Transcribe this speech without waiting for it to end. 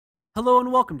Hello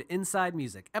and welcome to Inside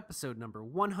Music, episode number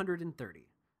 130.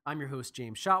 I'm your host,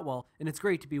 James Shotwell, and it's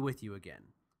great to be with you again.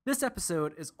 This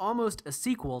episode is almost a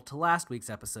sequel to last week's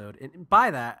episode, and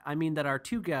by that, I mean that our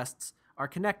two guests are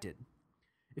connected.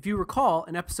 If you recall,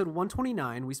 in episode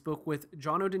 129, we spoke with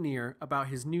John O'Denier about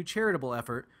his new charitable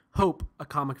effort, Hope, a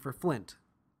Comic for Flint.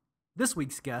 This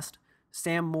week's guest,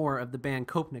 Sam Moore of the band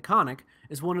Copneconic,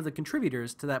 is one of the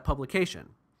contributors to that publication.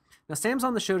 Now, Sam's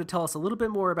on the show to tell us a little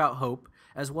bit more about Hope,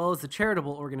 as well as the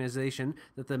charitable organization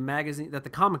that the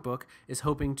comic book is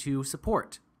hoping to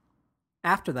support.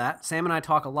 After that, Sam and I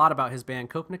talk a lot about his band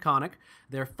Copneconic,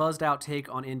 their fuzzed-out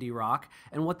take on indie rock,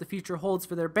 and what the future holds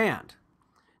for their band.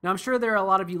 Now, I'm sure there are a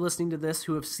lot of you listening to this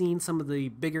who have seen some of the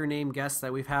bigger name guests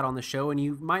that we've had on the show, and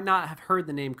you might not have heard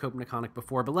the name Copneconic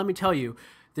before, but let me tell you,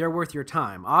 they're worth your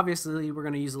time. Obviously, we're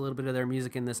going to use a little bit of their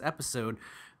music in this episode,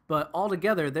 but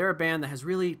altogether, they're a band that has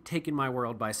really taken my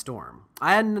world by storm.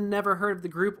 I had never heard of the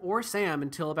group or Sam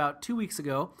until about 2 weeks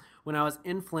ago when I was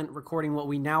in Flint recording what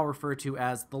we now refer to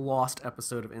as the lost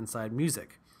episode of Inside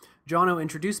Music. Jono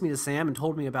introduced me to Sam and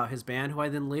told me about his band, who I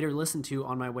then later listened to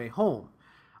on my way home.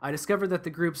 I discovered that the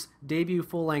group's debut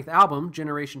full-length album,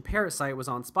 Generation Parasite, was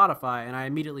on Spotify, and I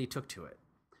immediately took to it.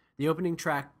 The opening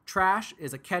track, Trash,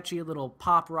 is a catchy little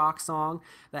pop rock song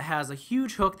that has a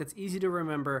huge hook that's easy to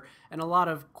remember and a lot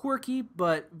of quirky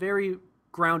but very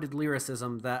grounded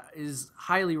lyricism that is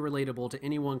highly relatable to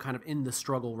anyone kind of in the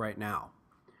struggle right now.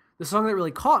 The song that really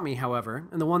caught me, however,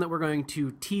 and the one that we're going to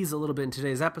tease a little bit in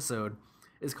today's episode,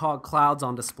 is called Clouds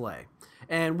on Display.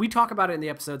 And we talk about it in the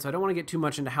episode, so I don't want to get too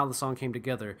much into how the song came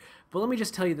together, but let me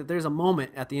just tell you that there's a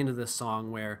moment at the end of this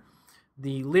song where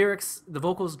the lyrics, the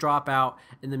vocals drop out,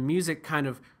 and the music kind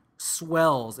of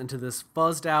swells into this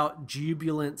fuzzed out,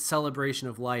 jubilant celebration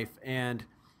of life, and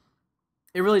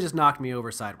it really just knocked me over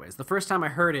sideways. The first time I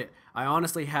heard it, I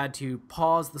honestly had to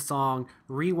pause the song,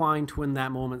 rewind to when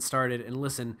that moment started, and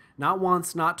listen not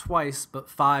once, not twice, but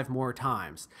 5 more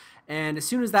times. And as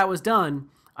soon as that was done,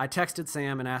 I texted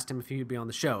Sam and asked him if he would be on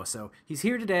the show. So he's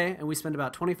here today, and we spent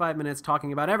about 25 minutes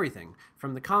talking about everything,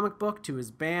 from the comic book to his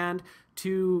band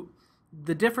to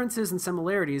the differences and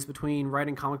similarities between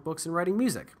writing comic books and writing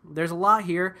music. There's a lot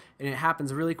here, and it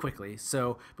happens really quickly.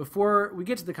 So before we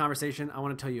get to the conversation, I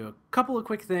want to tell you a couple of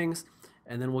quick things,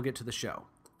 and then we'll get to the show.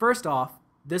 First off,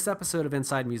 this episode of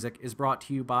Inside Music is brought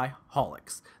to you by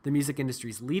Holix, the music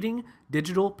industry's leading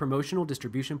digital promotional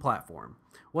distribution platform.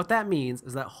 What that means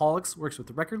is that Holix works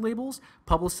with record labels,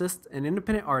 publicists, and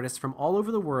independent artists from all over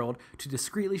the world to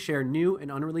discreetly share new and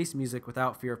unreleased music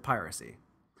without fear of piracy.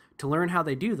 To learn how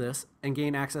they do this and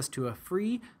gain access to a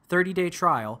free 30-day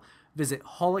trial, visit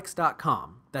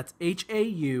Holix.com. That's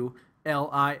HAULIX.com.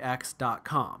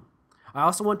 I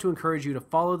also want to encourage you to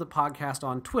follow the podcast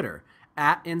on Twitter,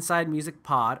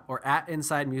 @InsideMusicPod or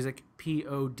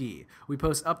 @InsideMusicPod. We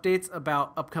post updates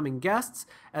about upcoming guests,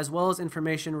 as well as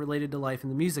information related to life in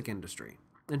the music industry.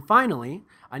 And finally,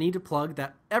 I need to plug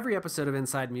that every episode of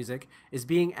Inside Music is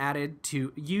being added to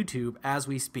YouTube as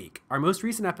we speak. Our most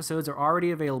recent episodes are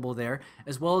already available there,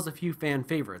 as well as a few fan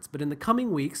favorites. But in the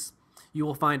coming weeks, you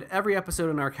will find every episode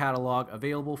in our catalog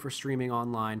available for streaming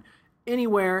online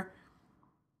anywhere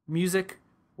music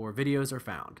or videos are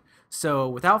found. So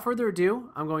without further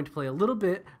ado, I'm going to play a little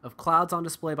bit of Clouds on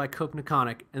Display by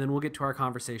Copneconic, and then we'll get to our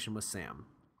conversation with Sam.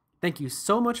 Thank you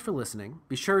so much for listening.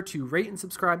 Be sure to rate and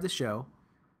subscribe the show,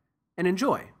 and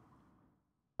enjoy.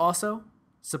 Also,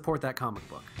 support that comic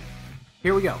book.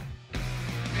 Here we go.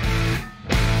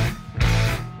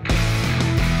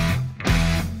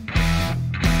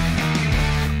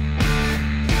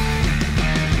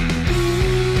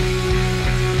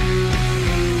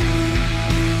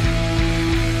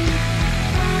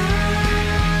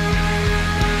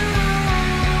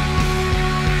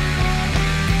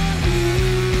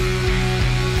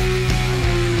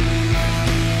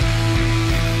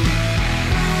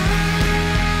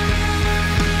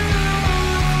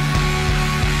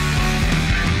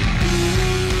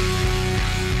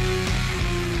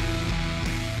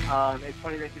 It's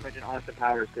funny that you mentioned Austin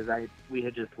Powers because we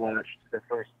had just watched the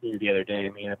first two the other day,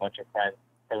 me and a bunch of friends,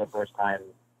 for the first time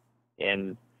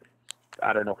in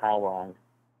I don't know how long.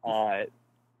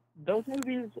 Those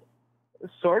movies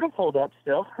sort of hold up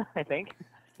still, I think.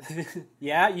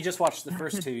 Yeah, you just watched the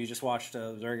first two. You just watched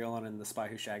Zergulon and The Spy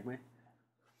Who Shagged Me?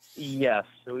 Yes,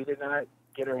 so we did not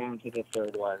get around to the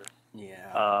third one.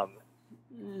 Yeah.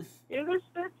 Yeah, it's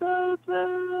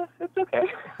okay.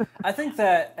 I think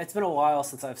that it's been a while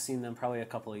since I've seen them, probably a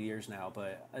couple of years now,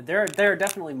 but there are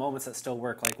definitely moments that still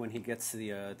work, like when he gets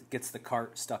the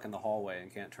cart stuck in the hallway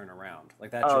and can't turn around.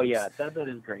 Like that. Oh yeah, that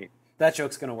is great. That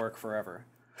joke's gonna work forever.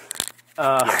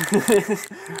 Well,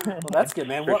 that's good,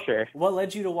 man. For sure. What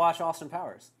led you to watch Austin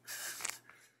Powers?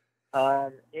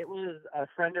 It was a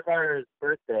friend of ours'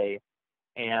 birthday,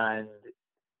 and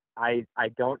I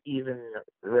don't even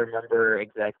remember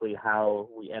exactly how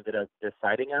we ended up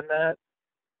deciding on that.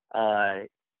 Uh,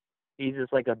 he's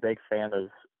just like a big fan of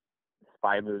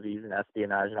spy movies and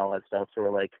espionage and all that stuff. So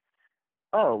we're like,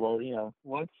 oh well,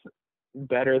 what's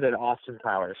better than Austin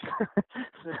Powers?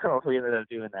 So we ended up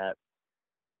doing that.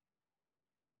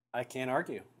 I can't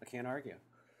argue. I can't argue.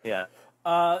 Yeah.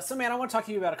 So, man, I want to talk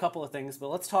to you about a couple of things, but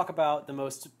let's talk about the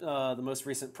most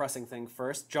recent pressing thing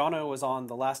first. Jono was on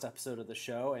the last episode of the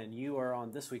show, and you are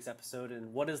on this week's episode.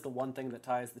 And what is the one thing that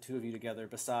ties the two of you together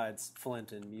besides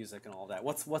Flint and music and all that?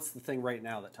 What's the thing right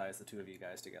now that ties the two of you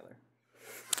guys together?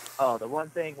 Oh, the one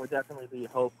thing would definitely be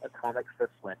Hope, a comic for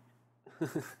Flint.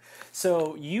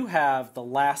 So you have the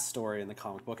last story in the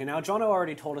comic book, and now Jono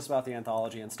already told us about the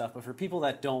anthology and stuff. But for people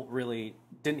that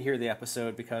didn't hear the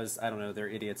episode because I don't know, they're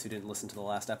idiots who didn't listen to the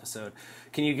last episode,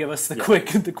 can you give us the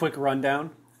quick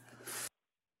rundown?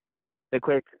 The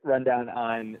quick rundown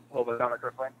on Hope, a comic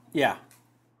for Flint. Yeah.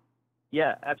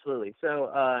 Yeah, absolutely. So,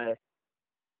 a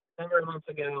number of months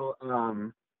ago,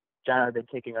 John had been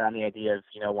kicking around the idea of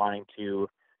wanting to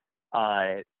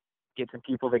get some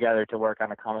people together to work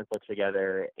on a comic book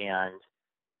together and,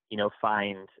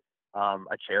 find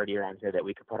a charity around here that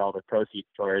we could put all the proceeds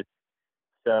towards.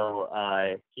 So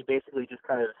he basically just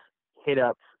kind of hit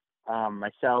up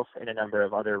myself and a number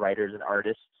of other writers and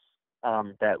artists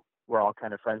that we're all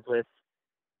kind of friends with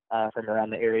from around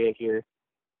the area here.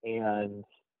 And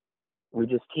we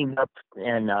just teamed up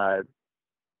and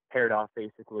paired off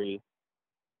basically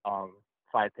 5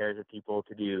 pairs of people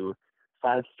to do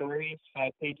 5 stories,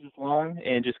 5 pages long,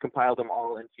 and just compiled them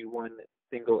all into one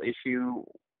single issue,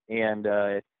 and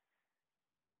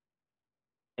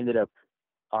ended up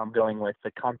going with the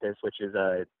Compass, which is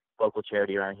a local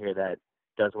charity around here that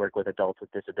does work with adults with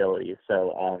disabilities.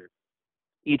 So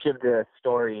each of the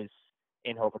stories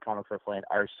in Hope, a Comic for Flint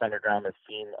are centered around the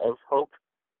theme of hope.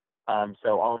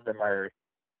 So all of them are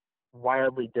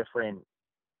wildly different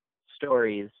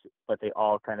stories, but they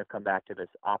all kind of come back to this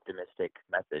optimistic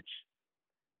message.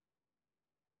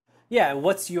 Yeah, and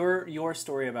what's your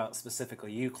story about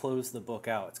specifically? You close the book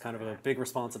out. It's kind of a big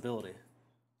responsibility.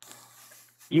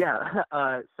 Yeah,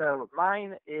 so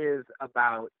mine is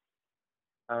about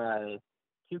 2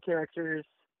 characters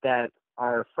that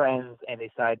are friends and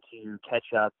decide to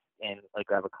catch up and like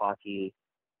grab a coffee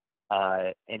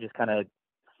and just kind of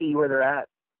see where they're at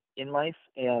in life.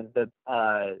 And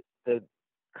the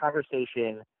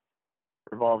conversation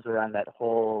revolves around that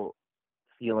whole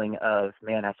feeling of,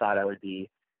 man, I thought I would be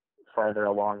farther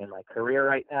along in my career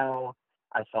right now.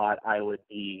 I thought I would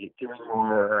be doing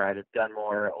more, or I'd have done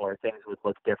more, or things would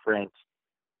look different,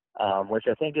 which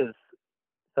I think is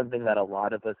something that a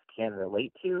lot of us can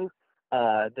relate to.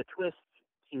 The twist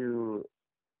to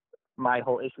my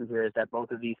whole issue here is that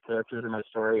both of these characters in my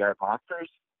story are monsters.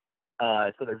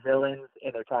 So they're villains,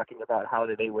 and they're talking about how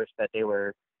they wish that they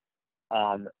were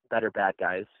better bad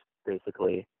guys,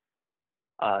 basically.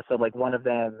 So like one of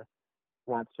them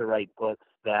wants to write books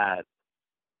that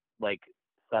like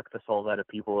suck the souls out of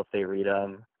people if they read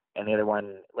them, and the other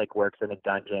one like works in a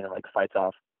dungeon and like fights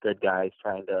off good guys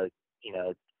trying to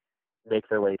make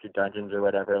their way through dungeons or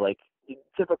whatever, like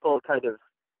typical kind of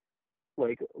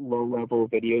like low level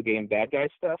video game bad guy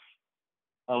stuff.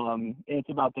 And it's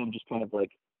about them just kind of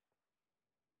like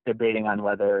debating on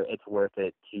whether it's worth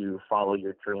it to follow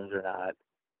your dreams or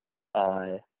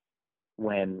not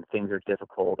when things are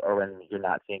difficult or when you're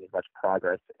not seeing as much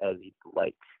progress as you'd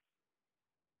like.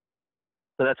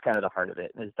 So that's kind of the heart of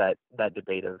it, is that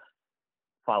debate of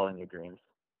following your dreams.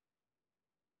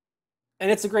 And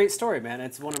it's a great story, man.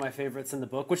 It's one of my favorites in the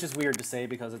book, which is weird to say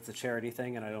because it's a charity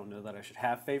thing, and I don't know that I should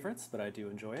have favorites, but I do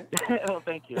enjoy it. Oh,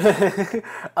 thank you.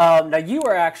 Now, you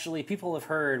are actually, people have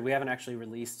heard, we haven't actually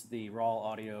released the raw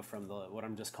audio from what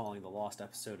I'm just calling the lost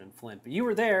episode in Flint, but you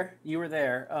were there.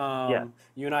 Yeah.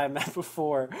 You and I have met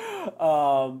before.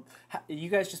 You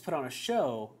guys just put on a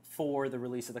show for the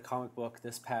release of the comic book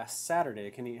this past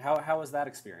Saturday. How was that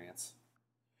experience?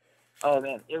 Oh,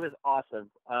 man, it was awesome.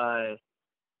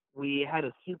 We had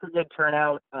a super good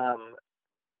turnout.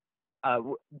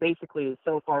 Basically,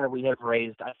 so far we have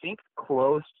raised, I think,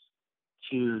 close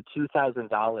to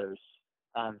 $2,000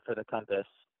 for the Compass,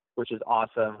 which is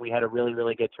awesome. We had a really,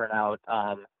 really good turnout.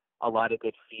 A lot of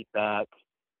good feedback.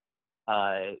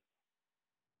 I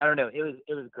don't know. It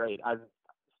was great. I'm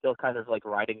still kind of like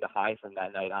riding the high from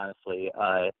that night. Honestly,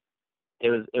 it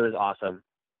was awesome.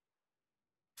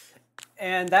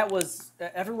 And that was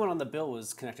everyone on the bill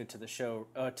was connected to the show,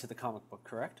 to the comic book,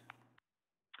 correct?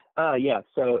 Yeah.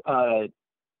 So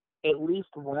at least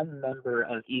one member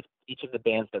of each of the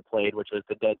bands that played, which was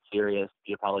the Dead Serious,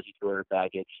 the Apology Tour,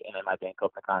 Baggage, and then my band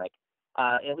Copneconic.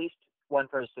 At least one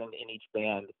person in each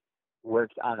band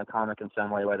worked on a comic in some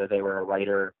way, whether they were a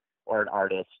writer or an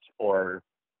artist or,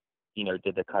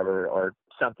 did the cover or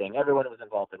something. Everyone was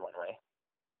involved in one way.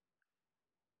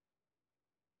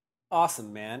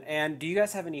 Awesome, man. And do you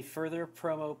guys have any further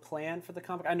promo planned for the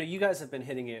comic? I know you guys have been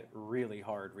hitting it really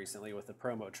hard recently with the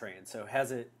promo train. So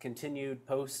has it continued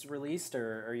post-released,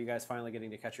 or are you guys finally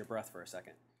getting to catch your breath for a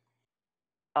second?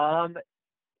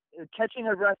 Catching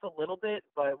our breath a little bit,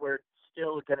 but we're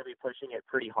still going to be pushing it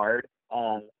pretty hard.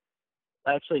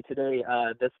 Actually, today,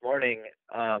 this morning,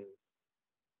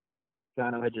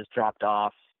 Jono had just dropped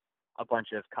off a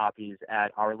bunch of copies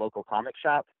at our local comic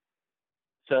shop.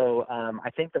 So I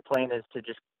think the plan is to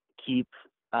just keep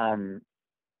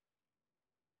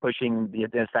pushing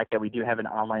the fact that we do have an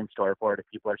online store for it if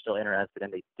people are still interested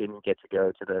and they didn't get to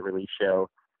go to the release show.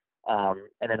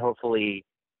 And then hopefully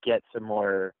get some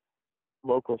more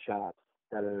local shops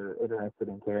that are interested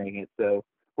in carrying it. So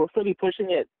we'll still be pushing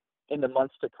it in the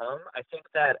months to come. I think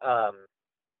that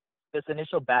this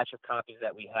initial batch of copies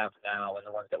that we have now and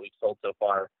the ones that we've sold so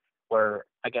far were,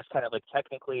 I guess, kind of like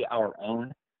technically our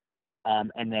own.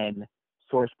 And then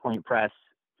Source Point Press,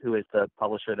 who is the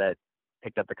publisher that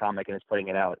picked up the comic and is putting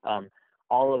it out,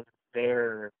 all of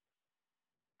their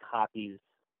copies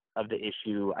of the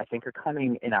issue, I think, are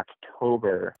coming in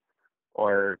October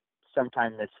or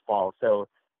sometime this fall. So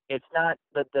it's not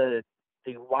that the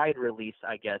wide release,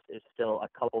 I guess, is still a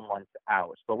couple months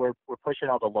out, but we're pushing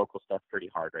all the local stuff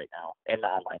pretty hard right now, and the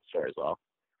online store as well.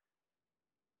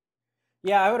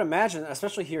 Yeah, I would imagine,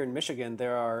 especially here in Michigan,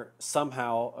 there are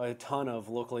somehow a ton of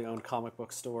locally owned comic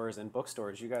book stores and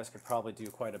bookstores. You guys could probably do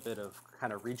quite a bit of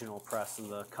kind of regional press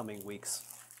in the coming weeks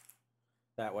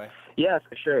that way. Yeah,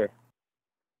 for sure.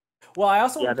 Well, I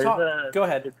also want to talk. Go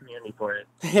ahead. Good community for it.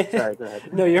 Sorry, go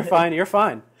ahead. No, you're fine. You're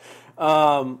fine.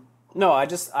 No,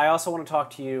 I also want to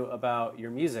talk to you about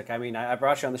your music. I mean, I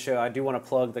brought you on the show. I do want to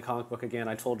plug the comic book again.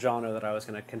 I told Jono that I was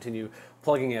going to continue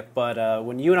plugging it. But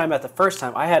when you and I met the first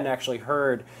time, I hadn't actually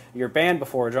heard your band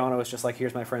before. Jono was just like,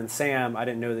 here's my friend Sam. I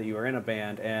didn't know that you were in a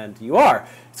band. And you are.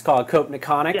 It's called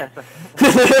Copneconic. Yes.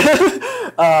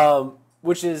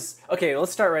 Which is, okay,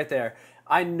 let's start right there.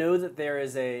 I know that there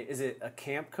is is it a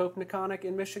Camp Copneconic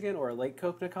in Michigan or a Lake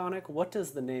Copneconic? What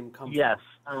does the name come from? Yes.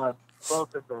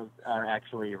 Both of those are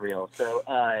actually real. So,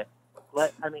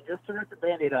 just to rip the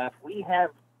Band-Aid off, we have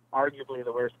arguably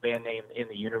the worst band name in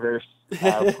the universe.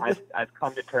 I've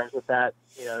come to terms with that.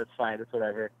 It's fine. It's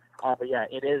whatever. But yeah,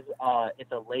 it is.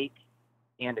 It's a lake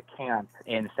and a camp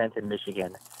in Fenton,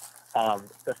 Michigan.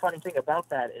 The funny thing about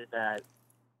that is that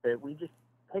we just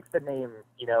picked the name,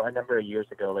 a number of years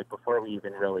ago, like before we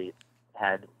even really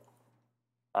had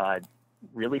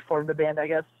really formed the band, I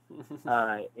guess.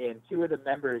 And two of the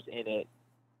members in it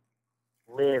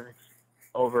lived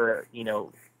over,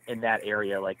 in that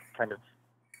area, like kind of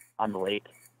on the lake.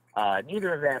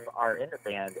 Neither of them are in the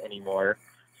band anymore.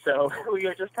 So we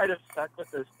are just kind of stuck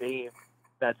with this name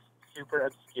that's super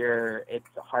obscure. It's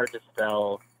hard to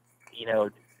spell.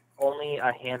 Only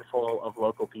a handful of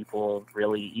local people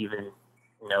really even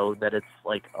know that it's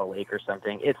like a lake or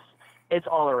something. It's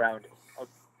all around a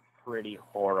pretty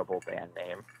horrible band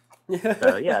name.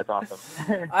 So yeah, it's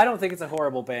awesome. I don't think it's a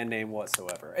horrible band name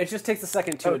whatsoever. It just takes a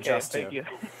second to adjust thank to. You.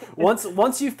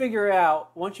 Once you figure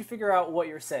out what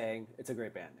you're saying, it's a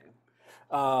great band name.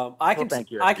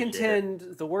 Thank you. I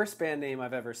contend the worst band name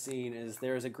I've ever seen is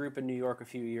there's a group in New York a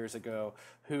few years ago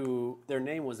who their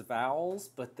name was Vowels,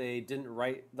 but they didn't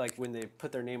write, like when they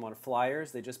put their name on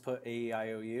flyers, they just put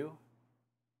AEIOU,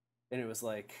 and it was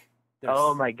like,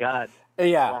 oh my god,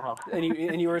 yeah, wow.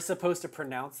 and you were supposed to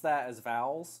pronounce that as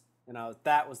vowels, and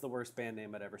that was the worst band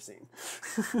name I'd ever seen.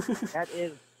 That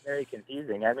is very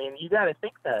confusing. I mean, you got to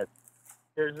think that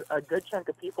there's a good chunk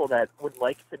of people that would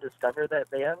like to discover that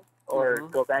band or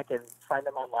go back and find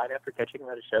them online after catching them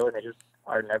at a show, and they just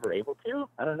are never able to.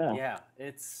 I don't know. Yeah,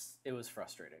 it was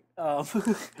frustrating.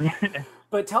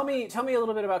 But tell me a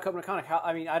little bit about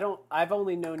Copneconic. I've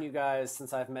only known you guys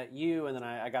since I've met you, and then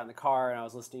I got in the car and I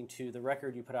was listening to the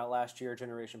record you put out last year,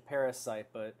 Generation Parasite.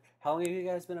 But how long have you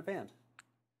guys been a band?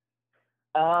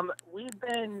 We've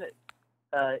been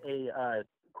a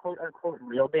quote unquote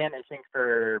real band, I think,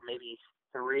 for maybe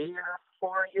 3 or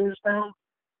 4 years now,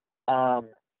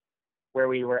 where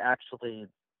we were actually,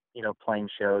 playing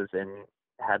shows and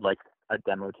had like a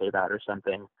demo tape out or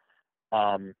something.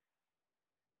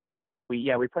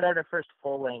 We put out our first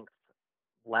full length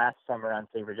last summer on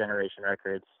Saver Generation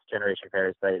Records, Generation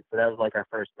Parasite. So that was like our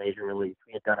first major release.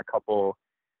 We had done a couple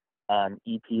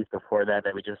EPs before that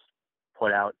we just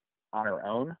put out on our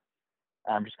own.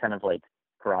 Just kind of like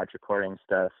garage recording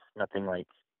stuff, nothing like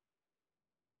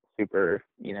super,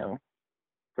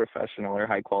 professional or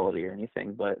high quality or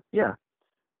anything. But yeah,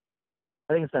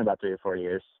 I think it's been about 3 or 4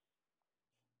 years.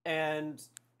 And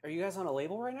are you guys on a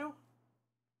label right now?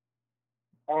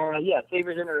 Yeah,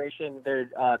 Favorite Generation. They're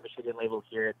Michigan label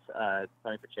here. It's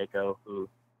Tony Pacheco, who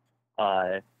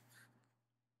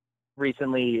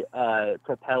recently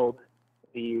propelled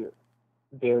the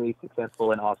very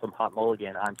successful and awesome Hot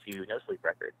Mulligan onto No Sleep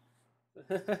Records.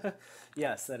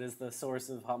 Yes, that is the source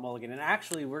of Hot Mulligan. And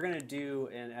actually, we're going to do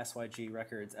an SYG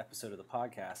Records episode of the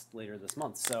podcast later this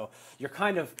month. So you're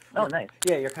kind of... Oh, nice.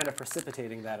 Yeah, you're kind of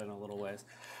precipitating that in a little ways.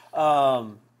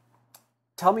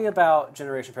 Tell me about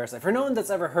Generation Parasite. For no one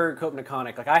that's ever heard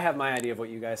Copneconic, like I have my idea of what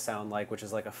you guys sound like, which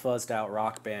is like a fuzzed out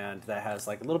rock band that has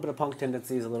like a little bit of punk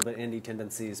tendencies, a little bit indie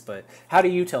tendencies. But how do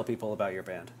you tell people about your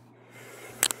band?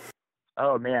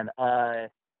 Oh man,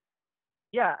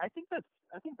 yeah, I think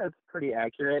that's pretty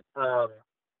accurate. We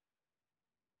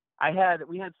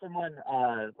had someone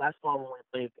last fall when we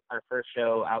played our first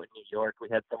show out in New York. We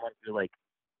had someone who like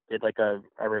did like a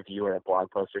review or a blog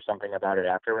post or something about it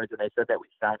afterwards, and they said that we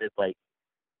sounded like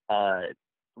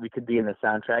we could be in the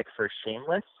soundtrack for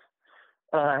Shameless.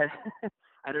 I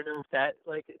don't know if that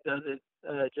like does it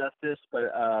justice,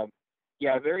 but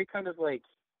yeah, very kind of like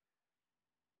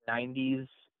 90s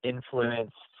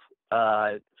influenced,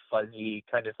 fuzzy,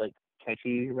 kind of like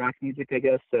catchy rock music, I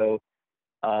guess. So,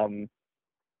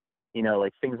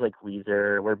 like things like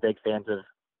Weezer. We're big fans of,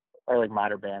 or like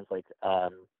modern bands like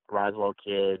Roswell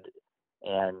Kid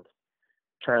and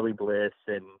Charlie Bliss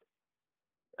and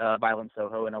Violent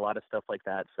Soho and a lot of stuff like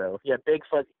that. So yeah, big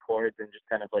fuzzy chords and just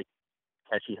kind of like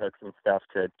catchy hooks and stuff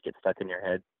to get stuck in your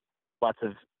head. Lots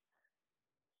of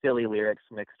silly lyrics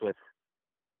mixed with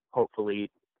hopefully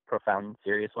profound,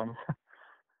 serious ones.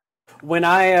 When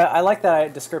I like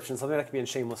that description, something that could be in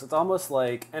Shameless. It's almost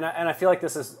like, and I feel like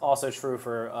this is also true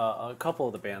for a couple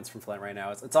of the bands from Flint right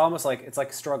now. It's almost like it's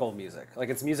like struggle music. Like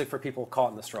it's music for people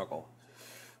caught in the struggle,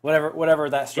 whatever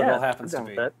that struggle happens to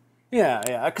be.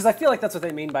 Yeah. Because I feel like that's what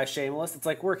they mean by Shameless. It's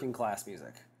like working class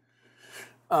music.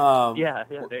 Yeah,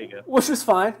 there you go. Which is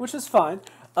fine.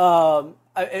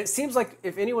 It seems like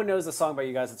if anyone knows the song by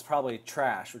you guys, it's probably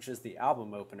Trash, which is the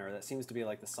album opener. That seems to be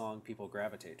like the song people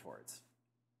gravitate towards.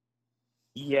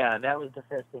 Yeah, that was the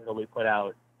first single we put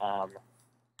out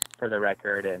for the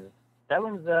record, and that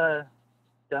one's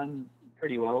done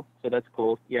pretty well, so that's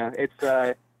cool. Yeah, it's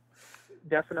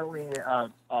definitely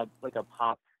like a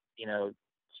pop,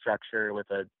 structure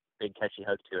with a big catchy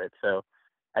hook to it. So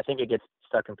I think it gets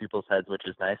stuck in people's heads, which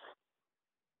is nice.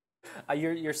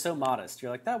 You're so modest. You're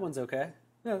like, that one's okay.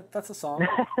 Yeah, that's a song.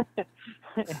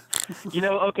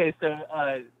 Okay, so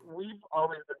we've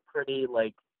always been pretty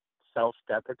like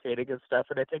self-deprecating and stuff,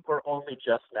 and I think we're only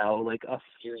just now, like a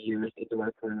few years into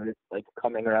our career, like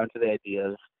coming around to the idea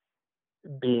of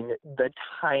being the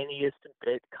tiniest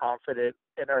bit confident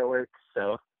in our work.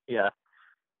 So yeah,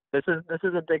 this is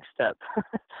a big step.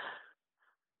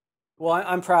 Well,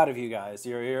 I'm proud of you guys.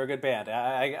 You're a good band.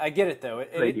 I get it though.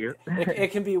 Thank you.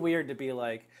 It can be weird to be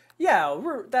like, yeah,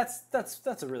 that's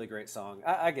a really great song.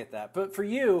 I get that. But for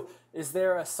you, is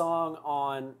there a song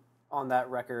on that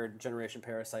record, Generation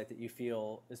Parasite, that you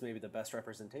feel is maybe the best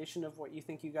representation of what you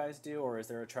think you guys do, or is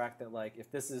there a track that like,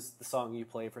 if this is the song you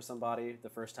play for somebody the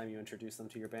first time you introduce them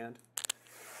to your band?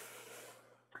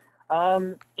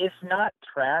 If not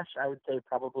Trash, I would say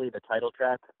probably the title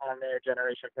track on their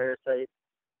Generation Parasite.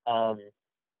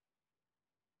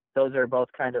 Those are both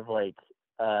kind of like,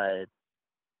 I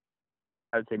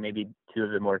would say maybe two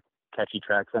of the more catchy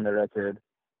tracks on the record.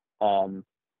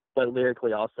 But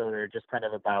lyrically also, they're just kind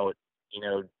of about,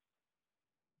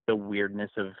 the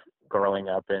weirdness of growing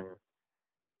up and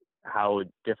how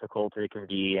difficult it can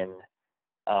be. And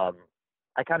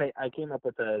I came up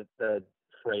with the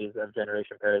phrase of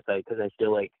Generation Parasite because I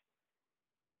feel like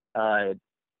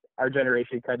our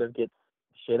generation kind of gets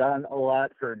shit on a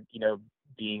lot for,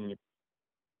 being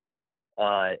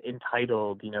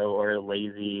entitled, or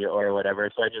lazy or whatever.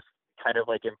 So I just kind of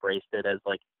like embraced it as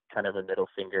like kind of a middle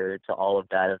finger to all of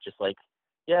that, of just like,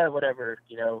 yeah, whatever,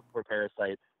 we're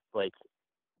parasites, like,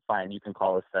 fine, you can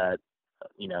call us that,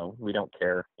 we don't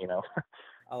care.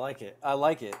 I like it.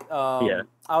 Yeah.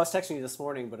 I was texting you this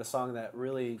morning, but a song that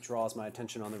really draws my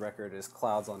attention on the record is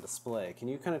Clouds on Display. Can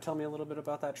you kind of tell me a little bit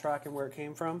about that track and where it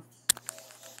came from?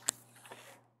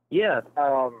 Yeah.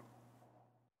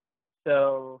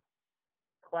 So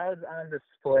Clouds on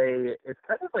Display is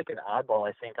kind of like an oddball,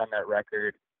 I think, on that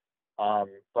record,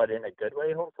 but in a good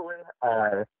way, hopefully.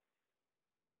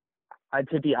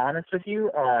 To be honest with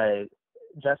you,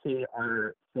 Jesse,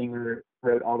 our singer,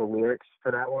 wrote all the lyrics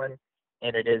for that one,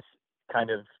 and it is kind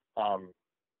of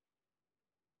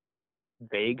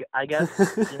vague, I guess,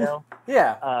 you know.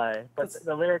 Yeah. But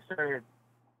the lyrics are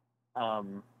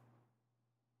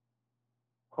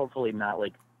hopefully not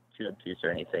like too obtuse or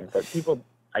anything. But people,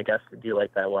 I guess, do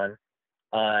like that one.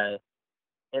 And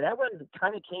that one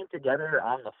kind of came together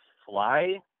on the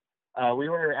fly. We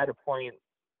were at a point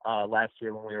last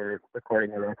year when we were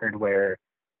recording the record where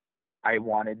I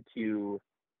wanted to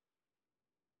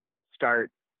start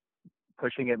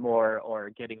pushing it more or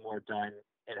getting more done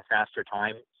in a faster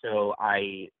time. So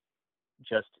I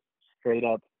just straight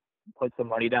up put some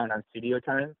money down on studio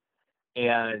time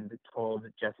and told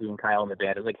Jesse and Kyle in the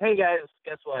band, I was like, hey guys,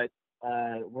 guess what?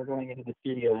 We're going into the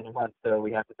studio in a month, so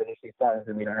we have to finish these songs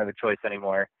and we don't have a choice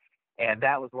anymore. And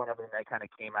that was one of them that kind of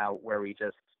came out where we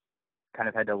just kind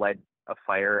of had to light a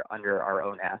fire under our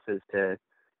own asses to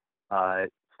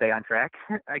stay on track,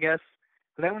 I guess.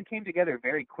 So that one came together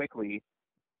very quickly,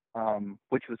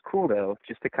 which was cool though,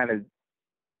 just to kind of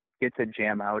get to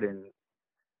jam out and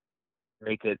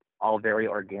make it all very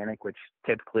organic, which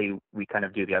typically we kind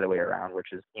of do the other way around,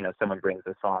 which is, you know, someone brings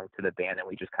a song to the band and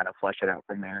we just kind of flesh it out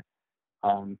from there.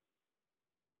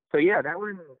 So yeah, that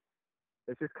one,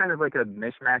 it's just kind of like a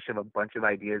mishmash of a bunch of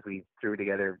ideas we threw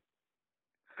together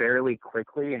fairly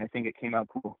quickly, and I think it came out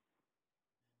cool.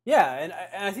 Yeah, and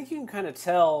I think you can kind of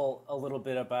tell a little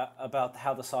bit about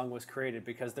how the song was created,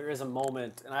 because there is a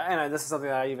moment, this is something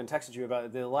that I even texted you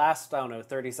about. The last, I don't know,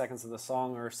 30 seconds of the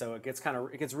song or so, it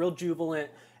gets real jubilant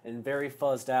and very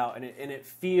fuzzed out, and it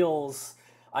feels,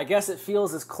 I guess it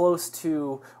feels as close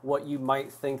to what you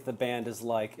might think the band is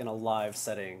like in a live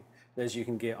setting as you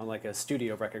can get on like a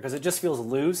studio record, because it just feels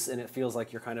loose and it feels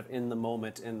like you're kind of in the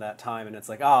moment in that time, and it's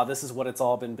like, this is what it's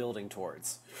all been building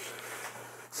towards.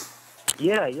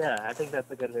 Yeah, I think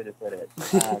that's a good way to put it.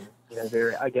 You know,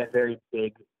 very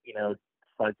big, you know,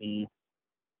 fuzzy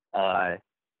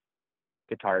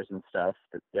guitars and stuff.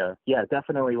 But, yeah,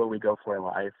 definitely what we go for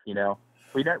live. You know,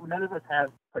 none of us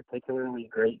have particularly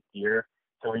great gear,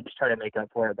 so we just try to make up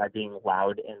for it by being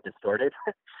loud and distorted.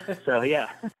 So yeah.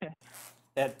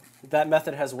 That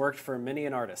method has worked for many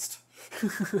an artist.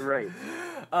 Right.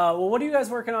 Well, what are you guys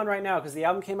working on right now? Because the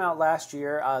album came out last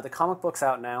year. The comic book's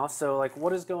out now. So, like,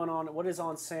 what is going on? What is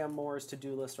on Sam Moore's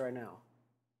to-do list right now?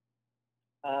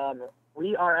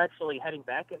 We are actually heading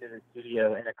back into the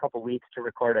studio in a couple weeks to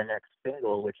record our next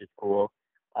single, which is cool.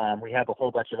 We have a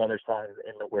whole bunch of other songs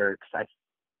in the works. I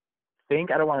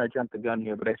don't want to jump the gun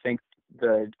here, but I think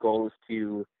the goal is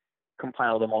to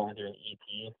compile them all into an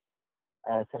EP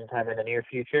sometime in the near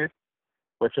future,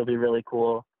 which will be really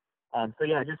cool. So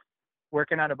yeah, just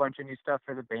working on a bunch of new stuff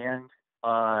for the band,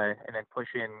 and then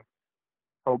pushing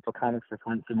Hope for Comic For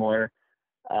Flint some more.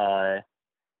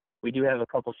 We do have a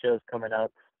couple shows coming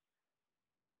up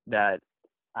that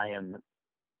I am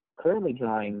currently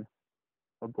drawing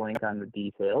a blank on the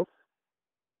details,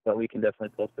 but we can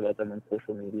definitely post about them on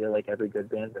social media like every good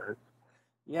band does.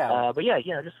 Yeah. But yeah,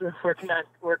 just working on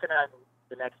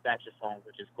the next batch of songs,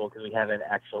 which is cool because we haven't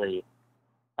actually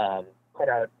put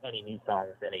out any new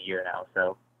songs in a year now,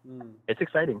 so it's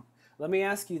exciting. Let me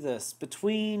ask you this.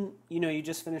 Between, you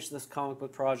just finished this comic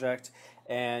book project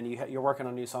and you're working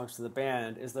on new songs for the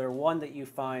band, is there one that you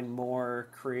find more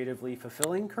creatively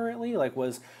fulfilling currently? Like,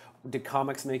 did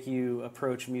comics make you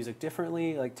approach music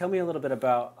differently? Like, tell me a little bit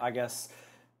about, I guess,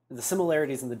 the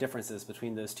similarities and the differences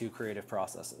between those two creative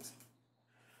processes.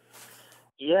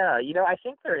 Yeah, I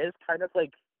think there is kind of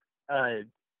like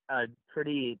a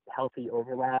pretty healthy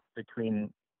overlap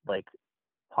between like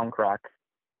punk rock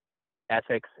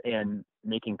ethics and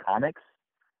making comics.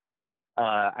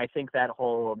 I think that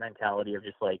whole mentality of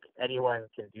just like anyone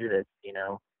can do this,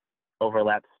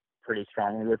 overlaps pretty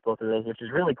strongly with both of those, which is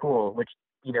really cool, which,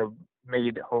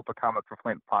 made Hope a Comic for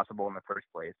Flint possible in the first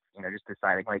place, just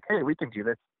deciding like, hey, we can do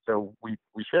this, so we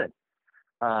should.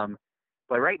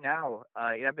 But right now,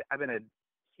 I've been a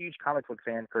huge comic book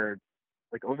fan for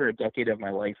like over a decade of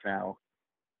my life now.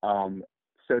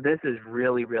 So this is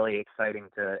really, really exciting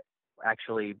to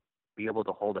actually be able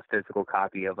to hold a physical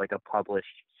copy of like a published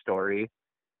story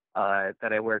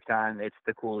that I worked on. It's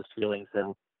the coolest feeling.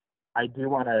 So I do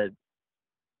want to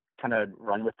kind of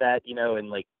run with that, and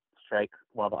like strike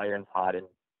while the iron's hot and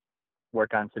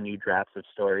work on some new drafts of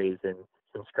stories and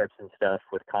some scripts and stuff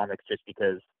with comics, just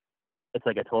because it's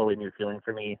like a totally new feeling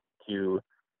for me to,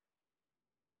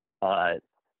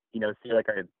 see like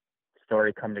a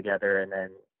story come together and then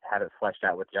have it fleshed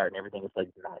out with the art and everything. Is like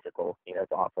magical,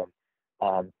 it's awesome.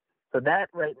 So that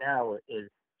right now is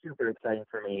super exciting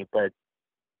for me, but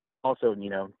also,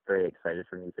 very excited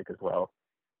for music as well.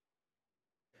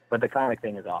 But the comic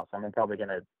thing is awesome. I'm probably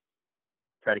gonna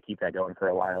try to keep that going for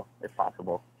a while if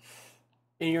possible.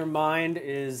 In your mind,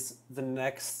 is the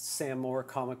next Sam Moore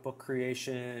comic book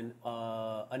creation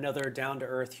another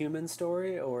down-to-earth human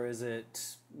story, or is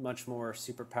it much more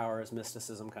superpowers,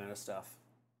 mysticism kind of stuff?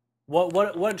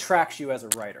 What attracts you as a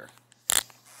writer?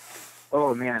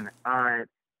 Oh man,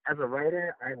 as a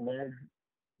writer, I love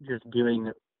just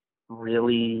doing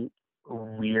really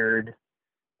weird,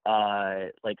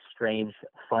 like strange,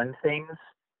 fun things.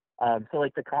 So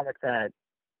like the comic that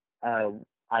uh,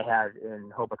 I have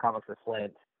in Hope of Comics for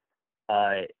Flint,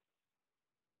 uh,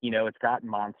 it's got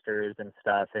monsters and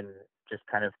stuff and just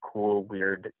kind of cool,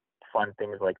 weird, fun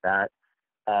things like that.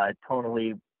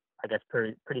 Tonally, I guess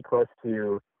pretty close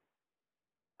to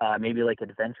maybe like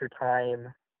Adventure Time,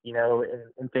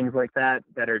 and things like that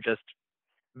are just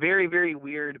very, very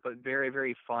weird, but very,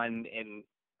 very fun and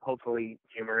hopefully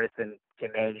humorous and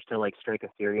can manage to like strike a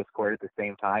serious chord at the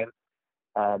same time.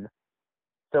 Um,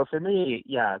 so for me,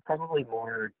 yeah, probably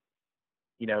more,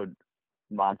 you know,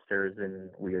 monsters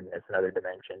and weirdness and other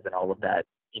dimensions and all of that,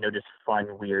 just fun,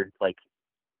 weird, like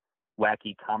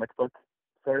wacky comic book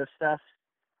sort of stuff.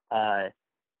 Uh,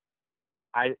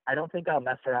 I don't think I'll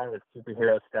mess around with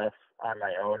superhero stuff on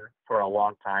my own for a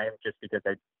long time just because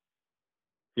I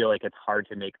feel like it's hard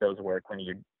to make those work when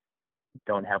you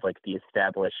don't have like the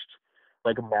established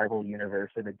like Marvel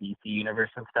universe or the DC universe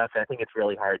and stuff. I think it's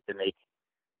really hard to make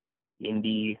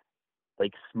indie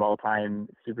like small time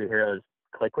superheroes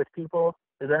click with people.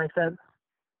 Does that make sense?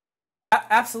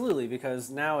 Absolutely, because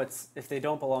now it's if they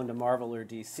don't belong to Marvel or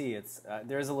DC, it's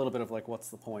there's a little bit of like, what's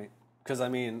the point? Because I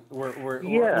mean, we're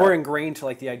Yeah. ingrained to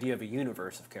like the idea of a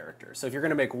universe of characters. So if you're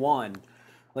going to make one,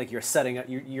 like you're setting up,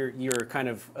 you're kind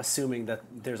of assuming that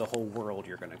there's a whole world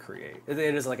you're going to create. It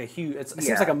is like a huge. It seems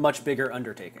like Yeah. a much bigger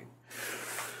undertaking.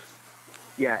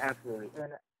 Yeah, absolutely.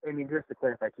 And I mean, just to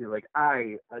clarify too, like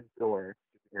I adore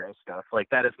superhero stuff. Like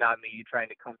that is not me trying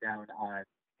to come down on,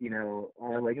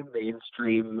 on like a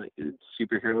mainstream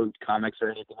superhero comics or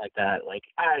anything like that. Like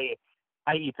I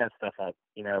eat that stuff up.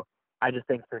 I just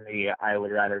think for me, I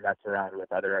would rather mess around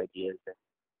with other ideas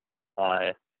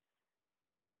and,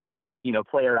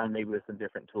 play around maybe with some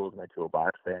different tools in my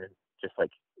toolbox than just like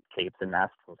capes and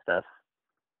masks and stuff.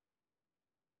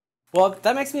 Well,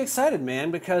 that makes me excited,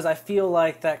 man, because I feel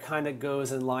like that kind of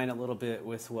goes in line a little bit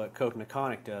with what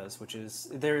Comic does, which is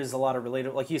there is a lot of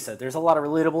relatable, like you said, there's a lot of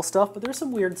relatable stuff, but there's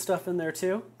some weird stuff in there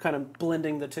too, kind of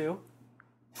blending the two.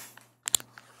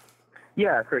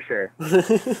 Yeah, for sure.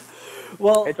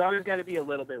 Well, It's always got to be a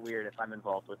little bit weird if I'm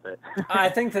involved with it. I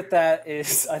think that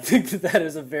is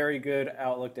a very good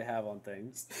outlook to have on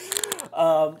things.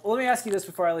 Let me ask you this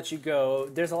before I let you go.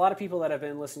 There's a lot of people that have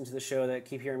been listening to the show that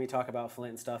keep hearing me talk about Flint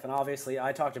and stuff, and obviously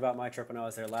I talked about my trip when I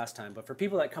was there last time. But for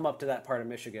people that come up to that part of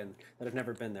Michigan that have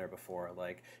never been there before,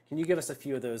 like, can you give us a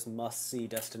few of those must-see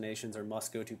destinations or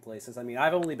must-go-to places? I mean,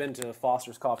 I've only been to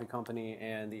Foster's Coffee Company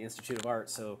and the Institute of Art,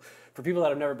 so for people that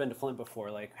have never been to Flint before,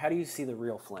 like, how do you see the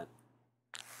real Flint?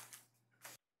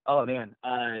 Oh man,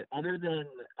 other than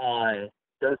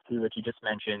those two which you just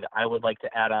mentioned, I would like to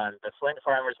add on the Flint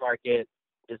Farmers Market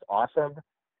is awesome.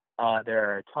 There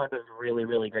are a ton of really,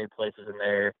 really great places in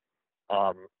there.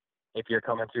 Um, if you're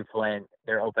coming through Flint,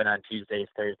 they're open on Tuesdays,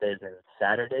 Thursdays, and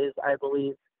Saturdays, I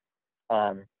believe.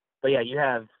 But yeah, you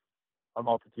have a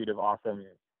multitude of awesome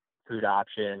food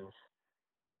options.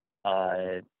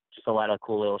 Just a lot of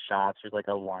cool little shops. There's like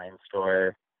a wine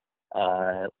store.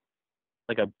 Uh,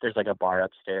 there's like a bar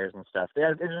upstairs and stuff.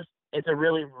 Yeah, it's a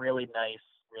really, really nice,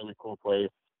 really cool place.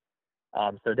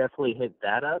 So definitely hit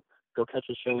that up. Go catch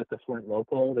a show at the Flint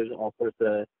Local. There's all sorts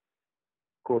of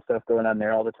cool stuff going on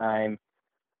there all the time.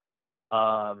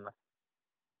 Um,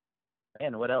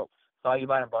 and what else? Saw You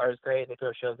By a Bar is great. They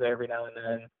throw shows there every now and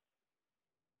then.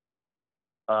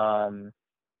 Um,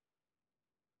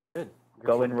 Good.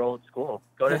 go enroll at school.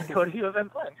 Go to U of M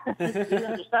Flint.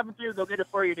 Just happen to go get a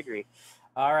 4-year degree.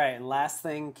 All right, and last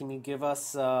thing, can you give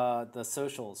us the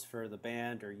socials for the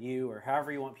band or you or however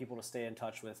you want people to stay in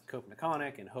touch with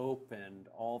Copneconic and Hope and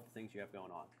all the things you have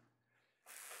going on?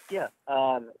 Yeah.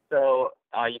 So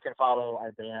you can follow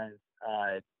our band.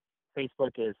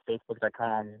 Facebook is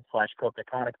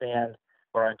facebook.com/Copneconic band.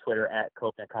 Or on Twitter at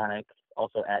Copneconic,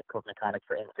 also at Copneconic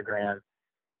for Instagram.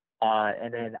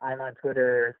 And then I'm on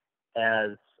Twitter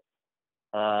as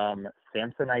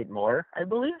Samsonite Moore, I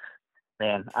believe.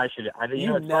 Man, it's funny.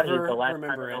 It's the last time in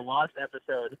a lost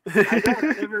episode. I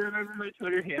don't ever remember my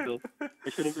Twitter handle. I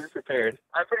should have been prepared.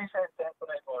 I'm pretty sure it's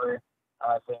Samsonite Moore.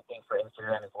 Same thing for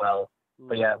Instagram as well.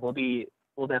 But yeah, we'll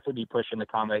definitely be pushing the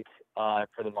comic for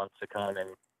the months to come,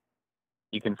 and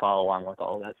you can follow along with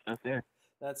all that stuff there.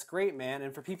 That's great, man.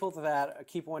 And for people that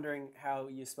keep wondering how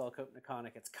you spell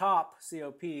Copneconic, it's Cop,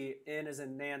 C-O-P, N as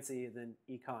in Nancy, then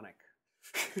Econic.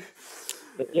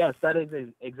 Yes, that is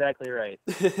exactly right.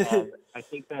 I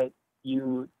think that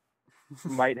you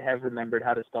might have remembered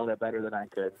how to spell that better than I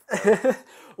could. So,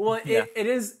 Well, yeah.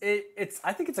 it's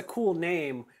I think it's a cool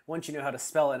name once you know how to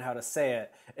spell it and how to say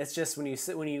it. It's just when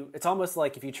you it's almost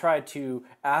like if you tried to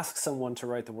ask someone to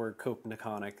write the word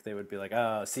Copneconic, they would be like,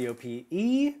 oh,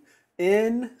 C-O-P-E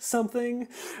in something.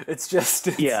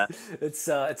 Yeah. It's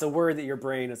a word that your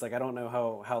brain is like, I don't know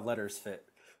how letters fit,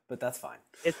 but that's fine.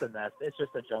 It's a mess. It's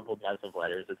just a jumbled mess of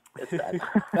letters. It's bad.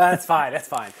 That's fine. That's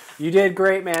fine. You did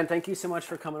great, man. Thank you so much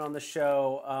for coming on the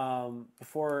show.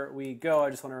 Before we go,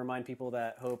 I just want to remind people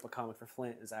that Hope, A Comic for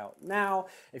Flint is out now.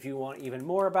 If you want even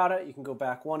more about it, you can go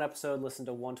back one episode, listen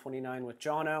to 129 with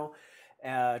Jono.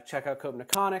 Check out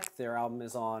Copneconic. Their album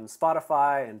is on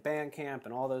Spotify and Bandcamp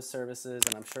and all those services.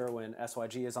 And I'm sure when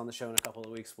SYG is on the show in a couple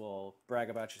of weeks, we'll brag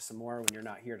about you some more when you're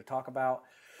not here to talk about.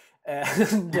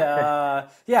 And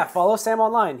yeah, follow Sam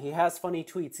online. He has funny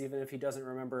tweets, even if he doesn't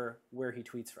remember where he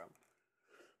tweets from.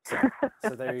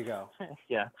 So there you go.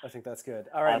 Yeah. I think that's good.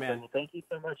 All right, man. Well, thank you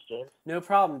so much, James. No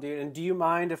problem, dude. And do you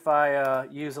mind if I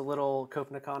use a little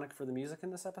Copneconic for the music in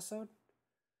this episode?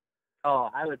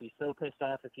 Oh, I would be so pissed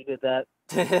off if you did that.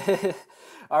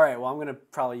 All right. Well, I'm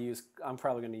probably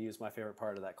going to use my favorite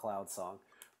part of that Cloud song.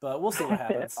 But we'll see what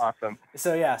happens. Awesome.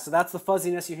 So yeah, so that's the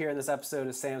fuzziness you hear in this episode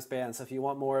of Sam's band. So if you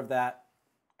want more of that,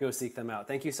 go seek them out.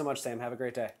 Thank you so much, Sam. Have a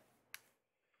great day.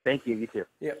 Thank you. You too.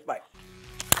 Yep. Bye.